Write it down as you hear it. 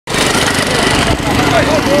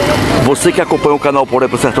Você que acompanha o canal Feira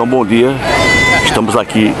de Sertão, bom dia. Estamos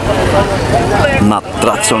aqui na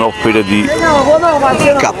tradicional Feira de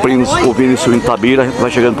Caprinos Ovinos e Suínos de Tabira. A gente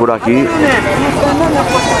vai chegando por aqui.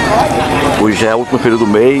 Hoje é a última feira do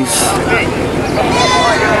mês.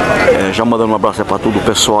 Já mandando um abraço para todo o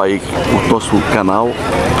pessoal aí do nosso canal.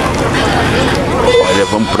 Olha,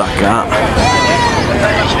 vamos pra cá.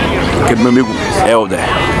 Aqui é meu amigo Helder.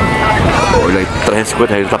 Olha aí,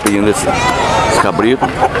 350 reais ele tá pedindo esse cabrito.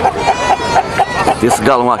 Esse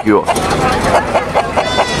galão aqui, ó,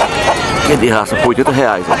 que é de raça, por 80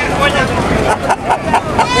 reais, ó.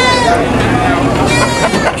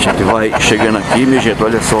 A gente vai chegando aqui, minha gente,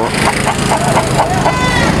 olha só.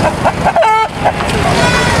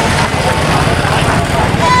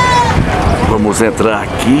 Vamos entrar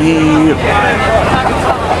aqui.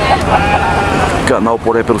 Canal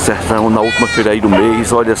Feira pelo Sertão, na última feira aí do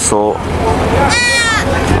mês, olha só.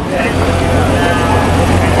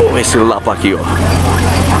 Esse lapa aqui, ó.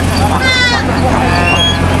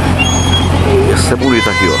 Esse é bonito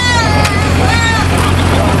aqui, ó.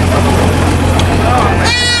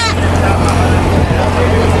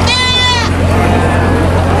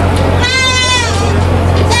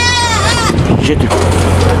 Gente, o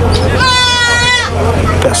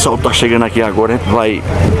pessoal tá chegando aqui agora, a gente vai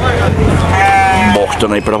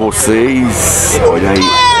mostrando aí pra vocês. Olha aí.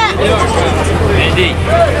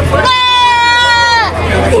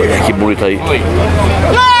 Olha que bonito aí.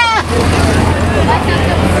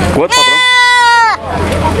 Quanto, patrão?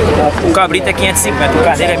 O cabrito é 550, o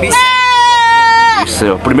carneiro é 1.100. Isso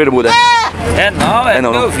é o primeiro muda.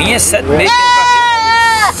 Não, eu vim, é 7 meses.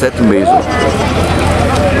 7 meses.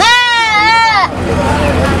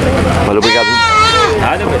 Valeu, obrigado.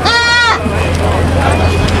 Nada, meu.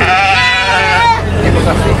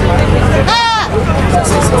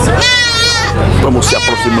 Vamos se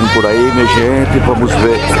aproximando por aí, minha gente. Vamos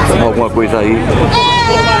ver se tem alguma coisa aí.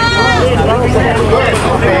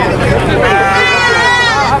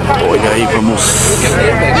 Olha aí, vamos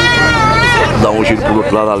dar um giro pro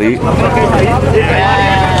outro lado ali. Não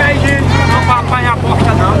vai apanhar a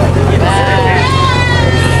porta, não.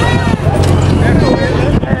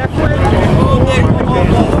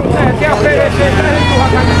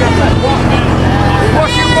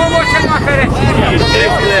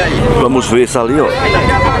 Vamos ver isso ali, ó.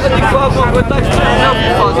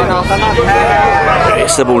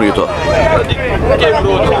 Esse é bonito, ó.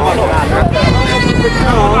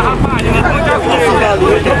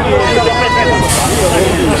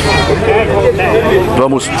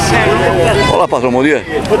 Vamos. Olá, patrão, bom dia.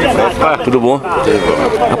 Tudo bom?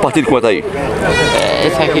 A partir de quanto aí?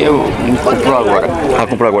 Esse aqui eu comprou agora. Ah,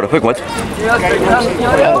 comprou agora. Foi quanto?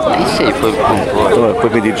 Nem sei, foi comprou. Foi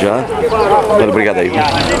vendido já. Obrigado aí.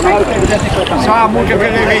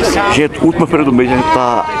 Gente, última feira do mês, a gente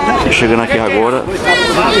tá chegando aqui agora.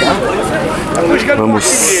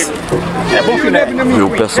 Vamos ver o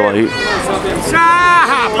pessoal aí.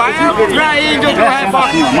 Rapaz, pra indo pro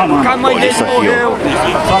rebote, a mãe dele morreu.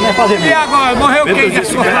 E agora, morreu quem da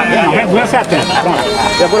sua família? 270.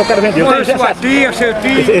 Agora eu quero vender. Morreu sua tia, seu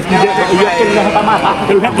tio.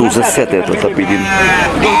 270, tá pedindo.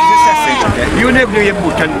 260. E o nego ia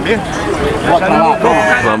botando mesmo?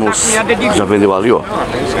 Vamos. Já vendeu ali, ó.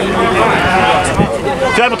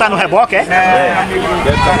 Você vai botar no reboque, é?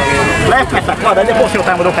 Leva essa corda, depois o seu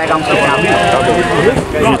pai mandou pegar um seu caminho.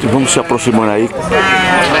 Gente, vamos se aproximando aí.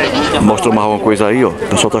 Mostra mais alguma coisa aí, ó. O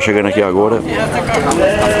pessoal tá chegando aqui agora.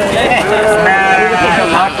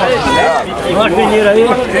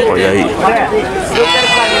 Olha aí.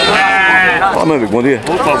 Olá, meu amigo, bom dia.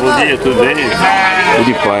 Opa, bom dia, tudo bem? Tudo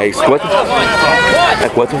em paz. Quanto? É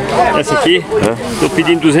quanto? Essa aqui, estou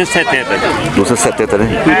pedindo 270. 270,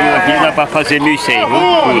 né? Tudo aqui dá para fazer 1.100, viu?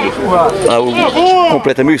 Tudo. Ah, o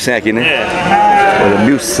completo é 1.100 aqui, né? É, Olha,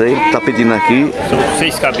 1.100, tá pedindo aqui. são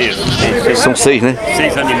 6 cabeças. São 6, né?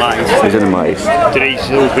 6 animais. 6 animais.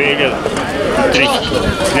 3 ovelhas, 3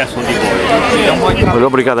 criação de boi. Olha,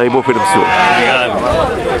 obrigado aí, boa feira pro senhor. Obrigado.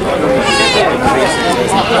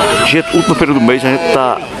 Gente, última feira do mês, a gente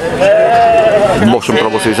tá mostrando pra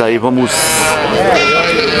vocês aí. Vamos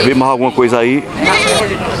ver mais alguma coisa aí.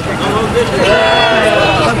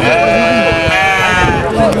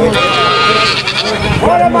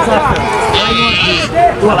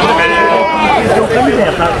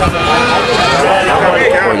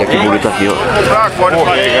 Olha que bonito aqui, ó.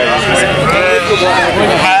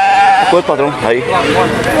 Quanto, padrão? Aí.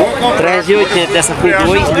 380, essa por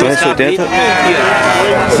 2, 380.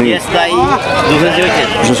 Sim. E essa daí,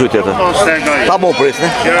 280. 280. Tá bom o preço,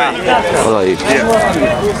 né? Olha aí.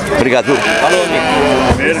 Obrigado, viu? Falou, amigo.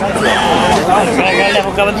 Leva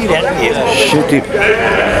o cabo direto aqui. Gente,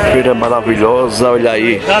 feira maravilhosa, olha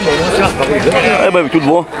aí. É, meu, tudo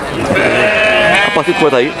bom? A partir de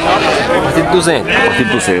quanto aí? A partir de 200. A partir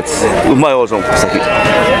de 200. Os maiores são isso aqui?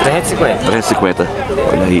 350. 350.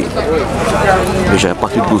 Olha aí. Veja, a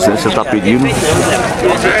partir de 200 você está pedindo.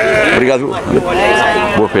 Obrigado, viu?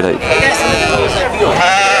 Boa feira aí.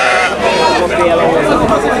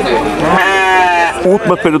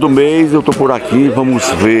 Última feira do mês, eu tô por aqui, vamos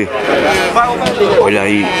ver. Olha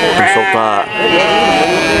aí, o pessoal tá...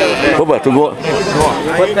 Opa, tudo bom?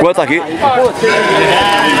 Quanto aqui?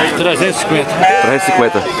 350.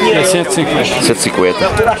 350. É 150. 150.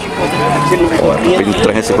 Ó, pedindo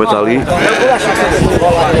 350 ali.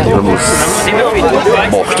 Vamos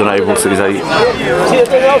mostrando aí vocês aí.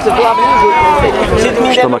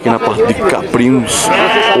 Estamos aqui na parte de Caprinos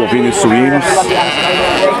Ovinos e Suínos.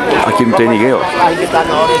 Aqui não tem ninguém, ó.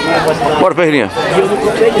 Bora, Ferreirinha.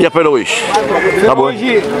 E a feira hoje? Tá bom?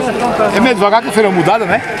 Hoje é meio devagar que a feira é mudada,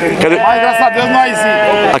 né? Mas graças a Deus nós...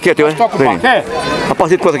 Aqui é teu, é? Ferreirinha. A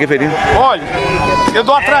partir de quanto aqui, Ferreirinha? Olha, eu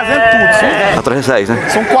dou a 300 tudo, sim. A 300 reais, né?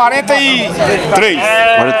 São 43.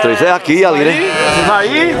 43. É aqui e ali, né? Esses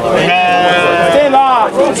aí, tem lá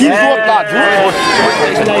 15 do outro lado, viu?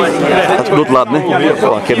 Tá do outro lado, né?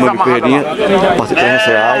 Ó, aqui é meu amigo Ferreirinha. A partir de 300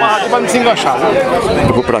 reais. Pra não se enganchar.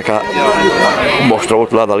 Eu vou pra cá mostrar o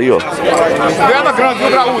outro lado ali, ó. Venda grande,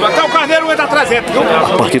 viu, graúdo? Até o carneiro entra 300, viu?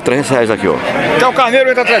 A partir de 300 reais aqui, ó. Até o carneiro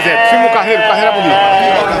entra 300. Filma o carneiro é bonito.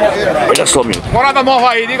 Olha só, menino. Morada nova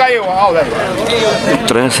aí, liga aí, ó, velho.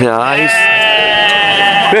 300 reais.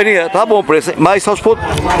 Ferreirinha, tá bom o preço, hein? Mas só se for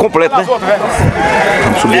completo, né?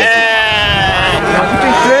 Vamos subir aqui. Aqui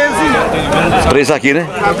tem 13. 3 aqui, né?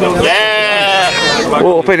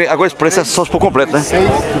 Ô, Ferreirinha, agora esse preço é só se for completo, né?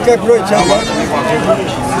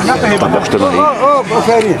 Tá mostrando aí. Ô,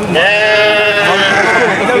 Ferreirinha.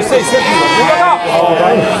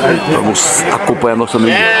 Vamos acompanhar nosso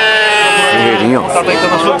amigo Ferreirinha, ó.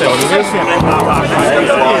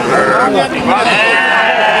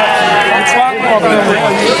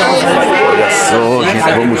 Olha só,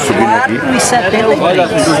 gente, vamos subindo aqui.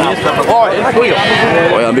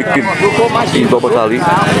 Olha, amigo Pindoba tá ali.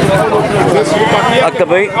 Aqui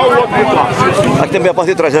também a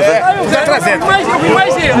partir de 300, né? 300.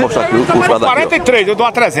 Vou mostrar aqui o lado aqui, 43, eu dou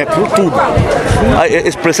a 300, viu? Tudo. ó.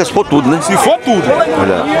 Esse preço é se for tudo, né? Se for tudo.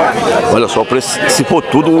 Olha só, o preço, se for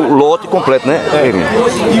tudo, o lote completo, né, Ferreirinha?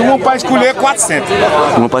 E uma pra escolher 400.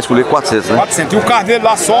 Uma para escolher 400, né? 400. E o carneiro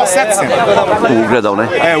lá só 700. O gredão, né?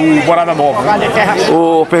 É, o Morada Nova.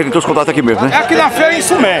 Ô, Ferreirinha, teus contatos aqui mesmo, É né? aqui na feira em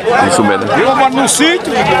Sumé. Isso mesmo, né? Eu moro no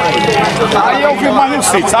sítio, aí eu vivo mais no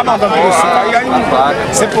sítio, sabe? Andando no sítio. Aí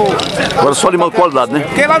sempre. Agora só animal de qualidade, né?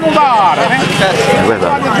 Porque lá não dá área, né? É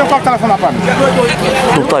verdade. Deixa eu colocar o telefone lá pra mim.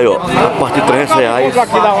 Então tá aí, ó. A partir de 300 reais. Compra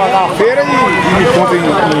aqui na feira e me compra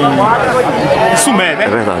em Sumé, né? É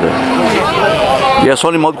verdade. E é só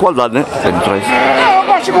animal de qualidade, né? Ele traz. Eu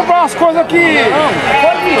gosto de comprar umas coisas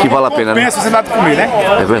Que vale a pena, né? Pensa você dá de comer, né?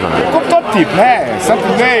 É verdade. Eu compro todo tipo, né? Santo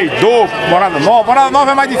Ney, Doco, Morada Nova. Morada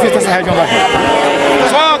Nova é mais difícil dessa região daqui.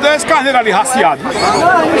 Só desse carneiro ali, raciado.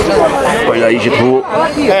 Olha aí, gente. Vou.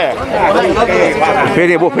 É.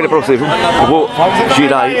 Ferreirinha, boa feira pra você, viu? Eu vou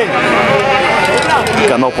girar aí.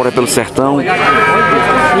 Canal Porém pelo Sertão.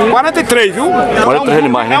 43, viu? 43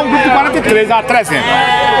 animais, né? É um grupo de 43 a 300.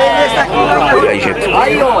 Olha aí, gente.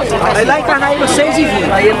 Aí, ó, aí lá em Carnaíba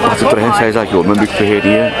 6,20. Aí ele passou. 300 reais aqui, ó. Meu amigo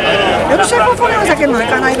Ferreirinha. Eu não sei qual foi mais aquele não, em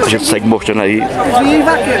Carnaíba A gente segue mostrando aí.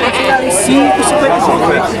 viva aqui, vai chegar ali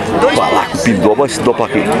 5,55. Falar com o Pindoba, esse dopa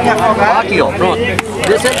aqui. Aqui, ó, pronto.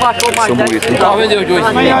 Vê se ele baixou mais São 10. bonitos, hein? Tá vendo os dois?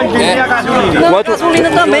 Não, Quanto? gasolina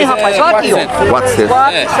também, rapaz. Só aqui, ó. 400.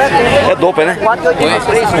 É dope, né?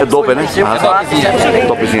 4,83. É dope, né? Ah,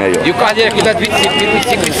 topzinho aí, ó. E o carneiro aqui tá de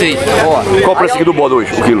 25, 26. Qual o preço aqui do bode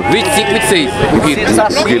hoje, o quilo? 25, 26. O quilo.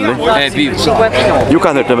 O quilo, né? É, vivo. 51. E o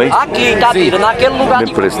carneiro também? Aqui em Tabira, naquele lugar de...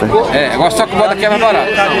 Mesmo preço, né? É, agora só que o bode aqui é mais barato.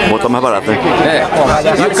 O outro tá mais barato, né? É.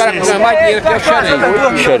 E o cara que ganha mais dinheiro aqui é o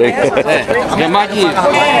xerém. Xerém. É, ganha mais dinheiro.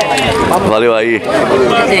 Valeu aí.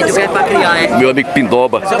 Gente, tu quer pra criar, é? Meu amigo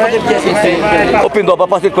Pindoba. Ô Pindoba, a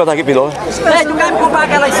partir de quanto aqui, Pindoba? É, tu quer me comprar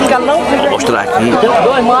aquelas 5 galão? Vou mostrar aqui. Tem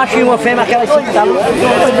 2 machos e uma fêmea, aquelas 5 galão.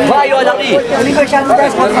 Vai, olha ali.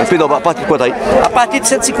 Pindoba, a partir de quanto aí? A partir de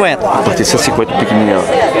 150. A partir de 150, pequenininho, ó.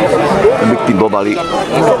 Meu amigo Pindoba ali.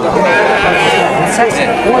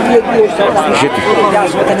 Gente,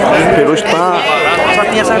 o peru está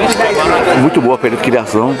muito boa a período de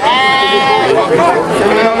criação.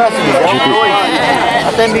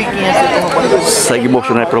 Até 1.500. Segue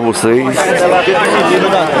mostrando aí pra vocês.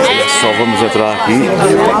 Só vamos entrar aqui.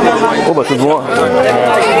 Opa, tudo bom?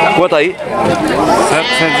 Quanto aí?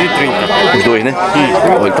 730. Os dois, né?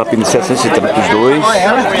 Ó, ele tá pedindo 730 os dois.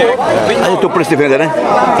 Aí tem o preço de venda, né?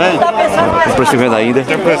 Tem. O preço de venda ainda.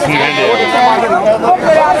 Tem preço de venda.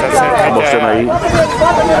 Tá mostrando aí.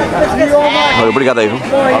 Olha, obrigado aí, viu?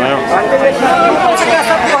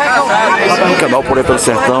 No canal Por Aí Pelo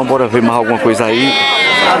Sertão, bora ver mais alguma coisa aí.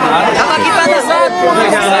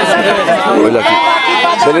 Olha aqui.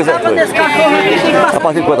 Beleza? A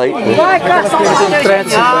partir de quanto aí?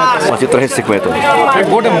 350. A partir de 350. É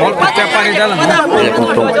gorda mole, não tem aparelho dela não. Ele é com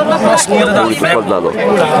tom muito qualidade, ó.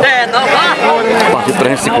 A partir de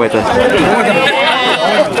 350.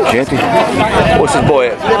 Gente, ô, esses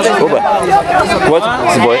boé. Oba. Quanto?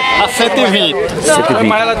 Esses boé? A 120. 120.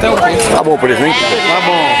 Mas ela tem o preço. Tá bom o preço, hein? Tá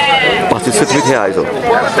bom. A partir de 120 reais, ó.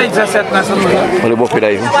 Ela tem 17 nessa mulher. Olha, eu vou virar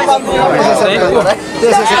aí, viu?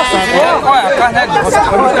 Olha, a carne é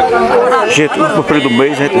Gente, no período do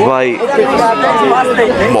mês a gente vai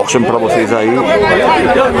mostrando pra vocês aí.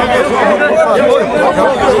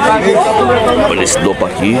 Olha esse dopa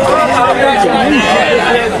aqui.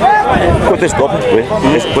 Quanto é esse dopa?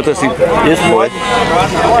 Quanto é assim? Esse boé?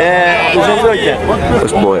 É 280.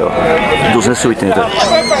 Esse boé, ó. 280.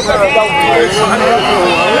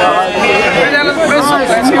 ela no preço,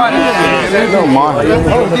 340. Não morre.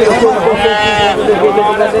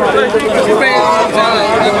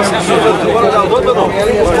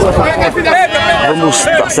 Vamos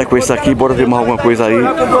dar sequência aqui, bora ver mais alguma coisa aí.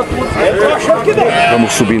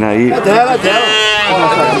 Vamos subindo aí.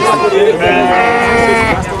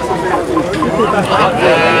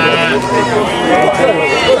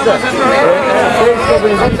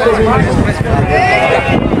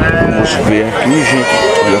 Vamos ver aqui, gente.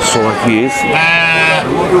 Olha só aqui esse.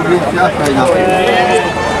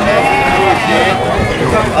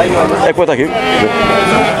 É quanto aqui?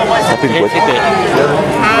 Tá pedindo quanto?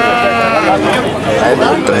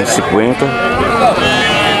 350.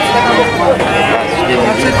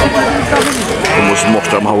 Vamos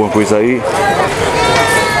mostrar mais alguma coisa aí.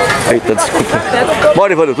 Eita, desculpa.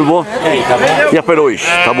 Bora, Ivanil, tudo bom? E aí, tá bom? E a feira hoje?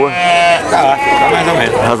 Tá boa? Tá mais ou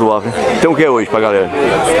menos. Razoável. Tem o que hoje pra galera?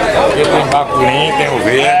 Tem bacurim, tem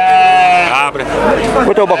ovelha, cabra.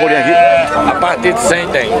 Quanto é o bacurinho aqui? A partir de 100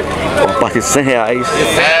 tem. A partir de 100 reais.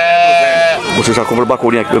 Você já compra o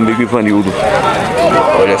bacurinho aqui do amigo Ivanildo.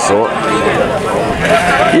 Olha só.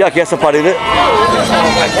 E aqui essa parede?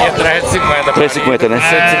 Aqui é 350. 350, né?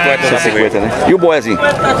 150, 150, né? E o boezinho?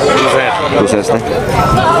 200, né?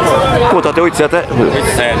 Pô, tá até 800, é?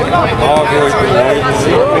 87, 988,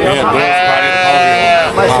 62, 49.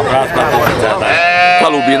 Um abraço pra todos.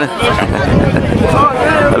 Calubi, né?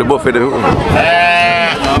 Olha, boa feira, viu?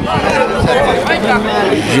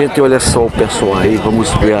 Gente, olha só o pessoal aí, vamos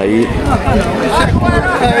ver aí.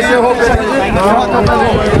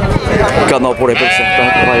 O canal Por Aí Pelo Sertão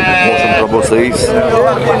vai mostrando pra vocês.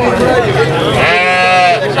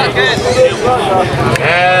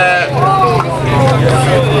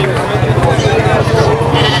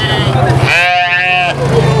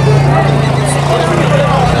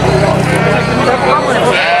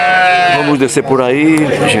 Vamos descer por aí,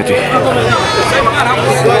 gente.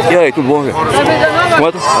 E aí, tudo bom, velho?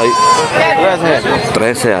 Quanto? Aí.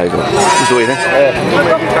 3 reais, ó. Os dois, né?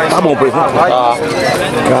 Tá bom o preço, né? Tá.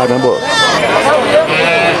 Caramba.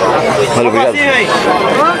 Valeu, obrigado.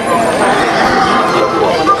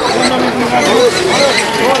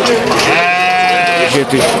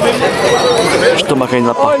 Gente, estamos aqui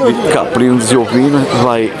na parte de Caprinos Ovinos,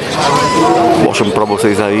 vai mostrando pra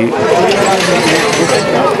vocês aí.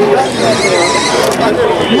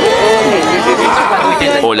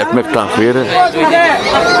 Olha como é que tá a feira.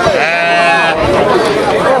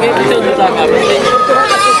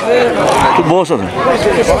 Tudo bom, Sandro?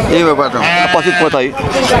 E aí, meu patrão? A partir de quanto aí?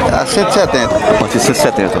 A 170. A partir de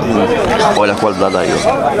 170. Olha a qualidade aí, ó.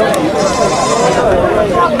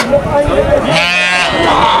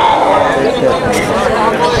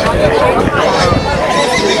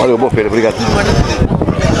 Valeu, boa feira, obrigado.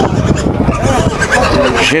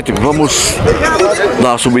 Gente, vamos dar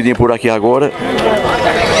uma subidinha por aqui agora.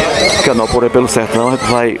 Canal Por Aí Pelo Sertão, a gente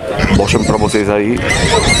vai mostrando pra vocês aí.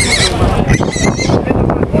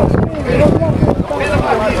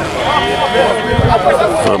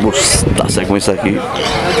 Vamos dar sequência aqui.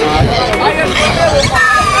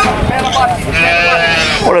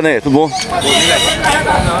 Olha, Bora, né? Tudo bom?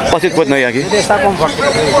 Pode ser quanto, né, aqui?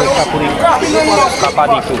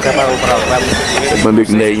 Meu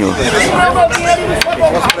amigo Neinho.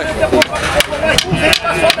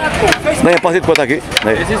 Né, pode ser quanto aqui?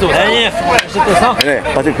 É,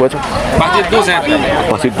 pode ser quanto? A partir de 200. A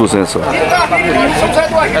partir de 200 só.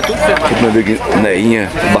 Meu amigo Neinha,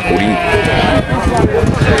 Bacurim.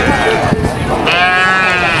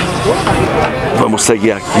 Vamos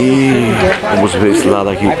seguir aqui. Vamos ver esse lado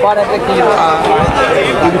aqui.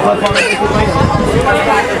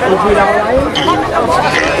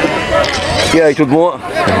 E aí, tudo bom?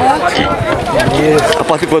 A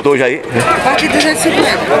partir de quanto hoje aí? A partir de 250.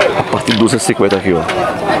 A partir de 250 aqui, ó.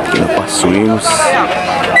 Aqui na parte Suínos.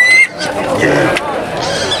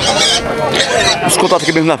 Os contatos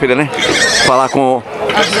aqui mesmo na feira, né? Falar com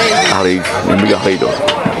a Reide, minha amiga Reide, ó.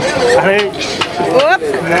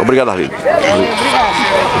 Obrigado, Reide.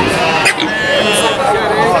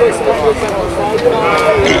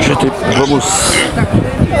 Gente, vamos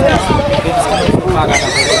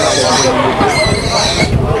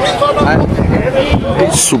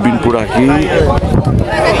subindo por aqui.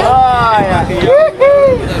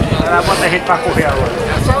 Ela bota a gente pra correr agora.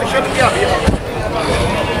 É só encher de arriba.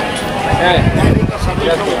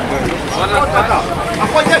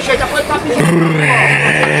 Pode deixar, já pode estar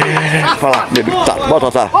Fala, bebê. Tá,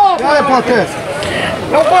 bota, tá. é potência.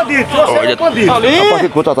 É um bandido, você é um bandido. A partir de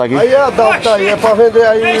quanto tá aqui? Aí é a tá aí, é pra vender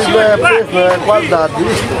aí, não é preço, não é qualidade.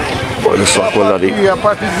 Olha só a qualidade aí. E a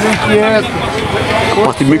partir de 1.500. A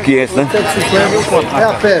partir de 1.500, né? É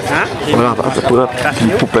a peça.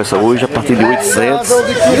 Por peça hoje, a partir de 800.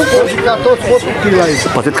 De 14 pontos o quilo aí. A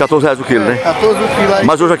partir de 14 reais o quilo, né? 14 o quilo aí.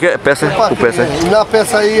 Mas hoje aqui é peça, por peça, né? E na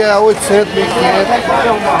peça aí é 800, 1.500.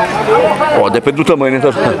 Ó, depende do tamanho, né?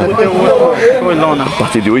 A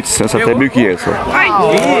partir de 800 até 1.500, ó.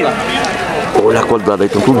 Olha a qualidade aí,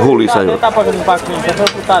 estão tudo roliço aí, ó.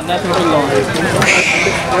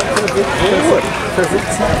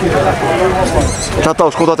 Tá,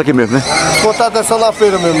 os contatos aqui mesmo, né? Os contatos é só na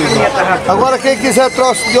feira, meu amigo. Agora quem quiser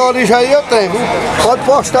troço de origem aí, eu tenho, viu? Pode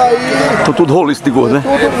postar aí. Estão tudo roliço de gordo, né?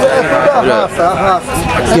 Tudo a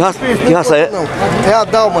raça. Que raça é? É a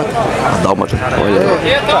Dálmata. A Dálmata, olha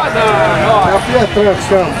aí. É a Fietran que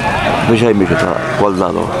chama. Veja aí, Mica, tá a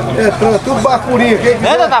qualidade, ó. Fietran, tudo bacurinha. Quem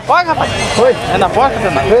quiser. É da porta, rapaz? Oi? É da porta,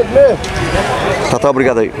 Fernando? Vende mesmo. Tá,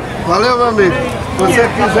 obrigado aí. Valeu, meu amigo. Se você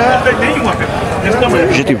quiser.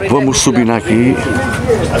 Gente, vamos subindo aqui.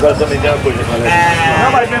 Agora também tem uma coisa.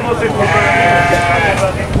 Não, mas mesmo você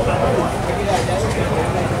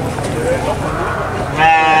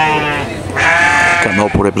Canal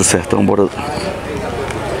por aí pelo sertão, bora.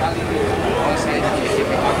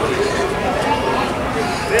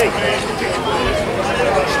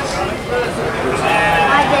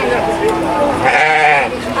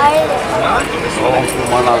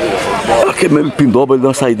 Aqui mesmo Pindoba, ele dá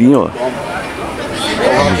uma saidinha, ó.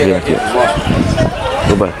 Vamos ver aqui,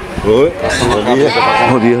 ó. Oba. Oi, bom dia.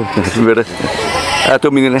 Bom dia. Primeira. É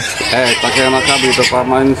teu menino, né? É, tá querendo a cabrita,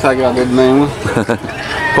 mas não segue a dele nenhuma.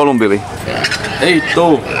 Qual o nome dele aí?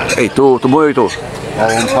 Heitor. Heitor, tu bom, Heitor? Ó,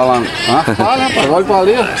 vamos falando. Fala, rapaz, olha pra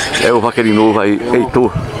ali. É o vaqueirinho novo aí,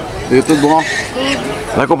 Heitor. E tudo bom?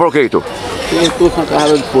 Vai comprar o que, Heitor? Heitor com a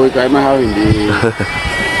carrada de porco aí, mas já vendi.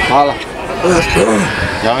 Fala.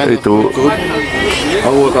 Já vendeu Heitor. tudo.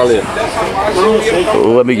 Olha o outro ali.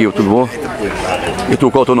 Ô amiguinho, tudo bom? E tu,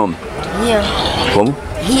 qual é o teu nome? Rian. Como?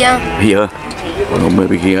 Rian. Rian. O nome do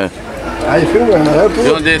amiguinho é. Aí, filho, né?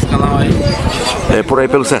 De onde é esse canal aí? É por aí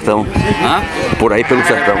pelo sertão. Hã? Por aí pelo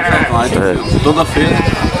sertão. Toda feira.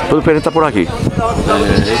 Todo período tá por aqui. E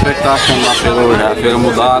o que tá achando da feira hoje? A feira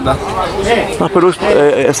mudada. Mas por hoje,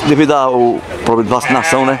 devido ao problema de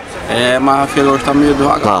vacinação, né? É, mas a feira hoje tá meio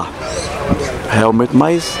devagar. Tá. Realmente,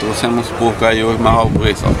 mas Trouxemos porco aí hoje, mas olha o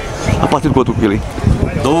preço, ó. a partir de quanto quilo, hein?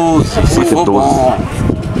 12, se for 12. bom.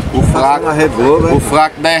 O fraco, o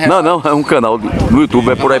fraco 10 reais. Não, é um canal no YouTube,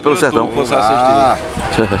 é por aí pelo sertão. Você assistir.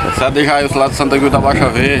 Você é de Jair, lá de Santa Cruz da Baixa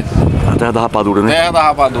Verde. A terra da rapadura, né? Terra da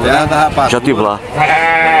Rapadura. Já estive lá.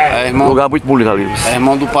 É irmão, Lugar muito bonito ali. é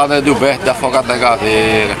irmão do padre Edilberto da Afogada da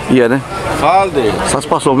Gaveira. E é, né? Fala dele.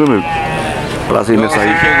 Satisfação, viu, amigo? Prazer imenso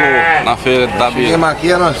aí. Chegou na feira de Tabira. Chegamos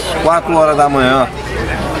aqui às 4 horas da manhã.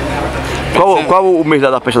 Qual o mês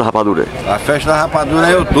da festa da rapadura? A festa da rapadura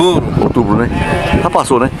é em outubro. Outubro, né? Já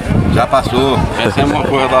passou, né? Já passou. Essa é uma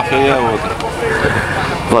coisa da feira e é outra.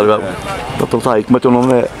 Valeu. Então tá aí, como é teu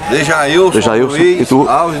nome? É Dejailson, Dejailson, e Luiz, tu?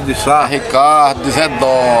 Alves de Sá, Ricardo, de Zé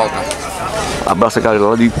Doga. Abraça a galera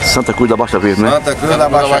lá de Santa Cruz da Baixa Verde, né? Santa Cruz da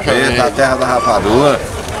Baixa Verde, da terra da rapadura.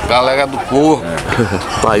 Galera do porco.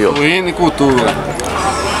 Tá aí, ó. Suíno e cultura.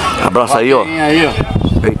 Abraça aí, ó. Vaqueirinha aí, ó.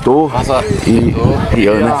 Heitor e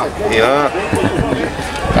Rian, né? Ian.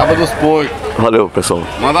 Cabo dos Porcos. Valeu, pessoal.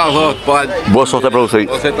 Manda as outras, pode. Boa sorte aí pra vocês.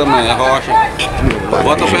 Você também, a rocha.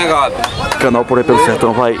 Bota o pegado. O canal Por Aí Pelo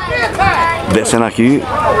Sertão vai descendo aqui.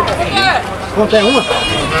 Quanto é uma?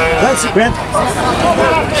 250.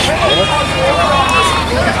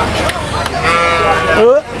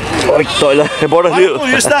 Olha, bora Rio. Com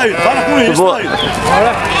isso daí, fala com isso daí.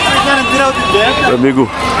 Meu amigo,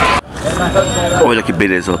 olha que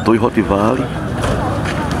beleza, ó, dois Rottweiler.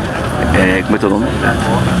 Como é teu nome?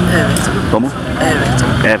 Everton. Como?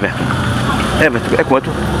 Everton. Everton, é quanto?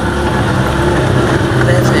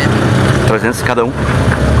 300. 300 cada um.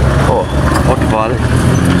 Ó, Rottweiler.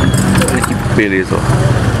 Olha que beleza, ó.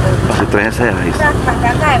 Vai ser 300 reais.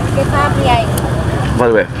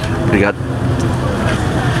 Valeu, Everton. Obrigado.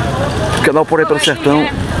 Canal Por Aí Pelo Sertão.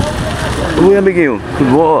 Oi, amiguinho,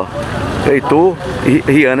 tudo bom? Ó, Heitor e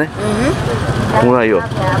Rian, né? Vamos aí, ó.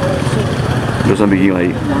 Meus amiguinhos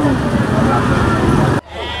aí.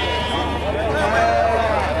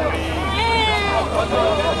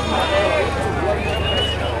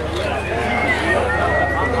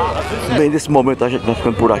 Bem, nesse momento a gente vai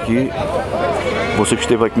ficando por aqui. Você que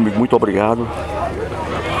esteve aqui comigo, muito obrigado.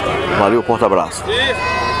 Valeu, forte abraço.